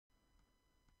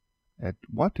at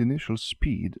what initial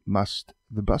speed must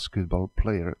the basketball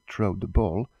player throw the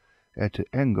ball at an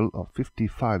angle of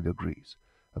 55 degrees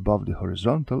above the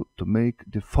horizontal to make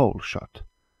the fall shot.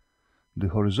 The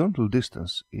horizontal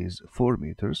distance is 4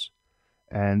 meters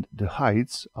and the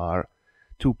heights are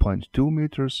 2.2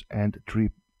 meters and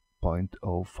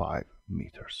 3.05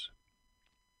 meters.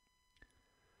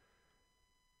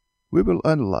 We will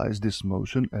analyze this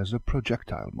motion as a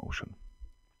projectile motion.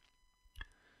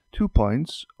 2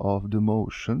 points of the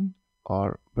motion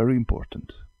are very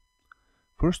important.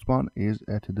 First one is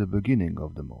at the beginning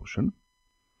of the motion,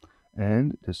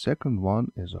 and the second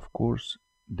one is, of course,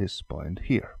 this point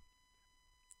here.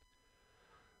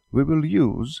 We will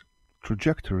use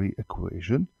trajectory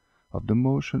equation of the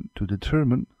motion to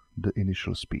determine the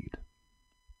initial speed.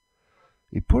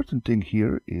 Important thing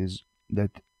here is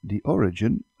that the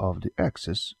origin of the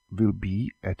axis will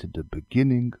be at the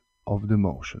beginning of the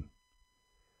motion.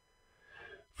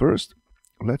 First,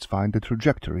 let's find the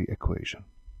trajectory equation.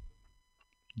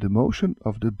 The motion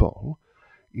of the ball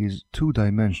is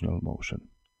two-dimensional motion.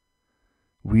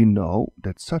 We know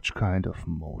that such kind of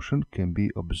motion can be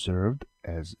observed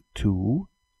as two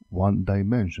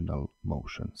one-dimensional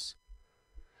motions.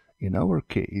 In our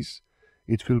case,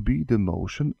 it will be the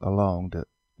motion along the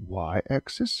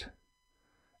y-axis,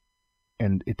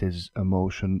 and it is a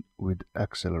motion with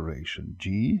acceleration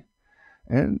g,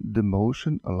 and the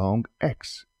motion along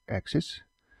x-axis,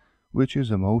 which is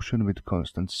a motion with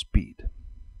constant speed.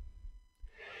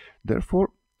 Therefore,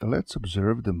 let's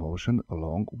observe the motion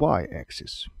along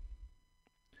y-axis.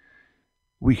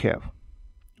 We have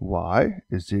y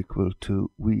is equal to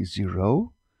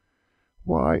v0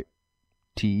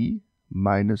 yt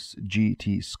minus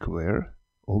gt squared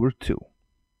over 2.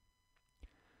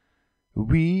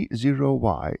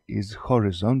 v0y is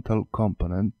horizontal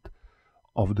component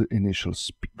of the initial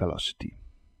velocity.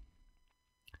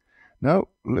 Now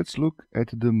let's look at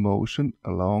the motion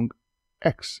along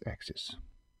x-axis.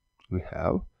 We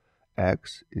have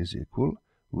x is equal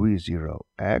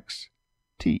v0x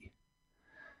t,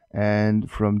 and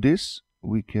from this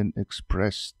we can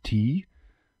express t,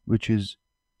 which is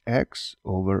x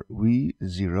over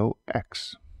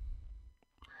v0x.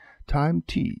 Time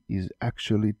t is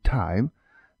actually time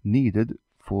needed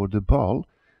for the ball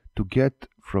to get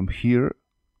from here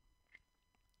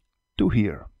to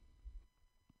here.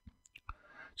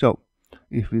 So,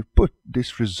 if we put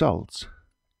these results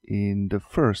in the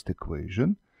first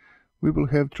equation, we will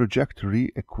have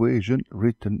trajectory equation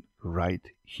written right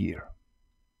here.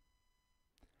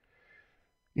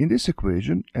 In this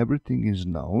equation, everything is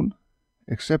known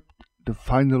except the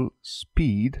final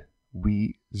speed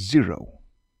v0.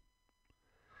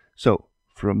 So,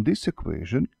 from this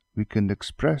equation, we can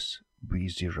express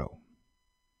v0.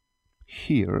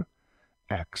 Here,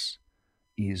 x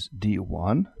is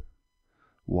d1,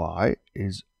 y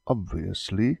is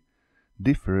obviously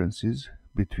differences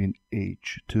between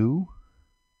h2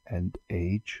 and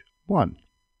h1.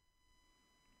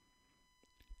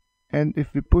 And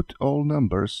if we put all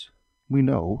numbers, we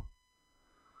know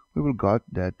we will got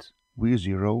that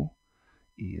v0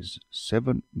 is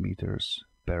 7 meters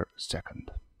per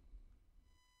second.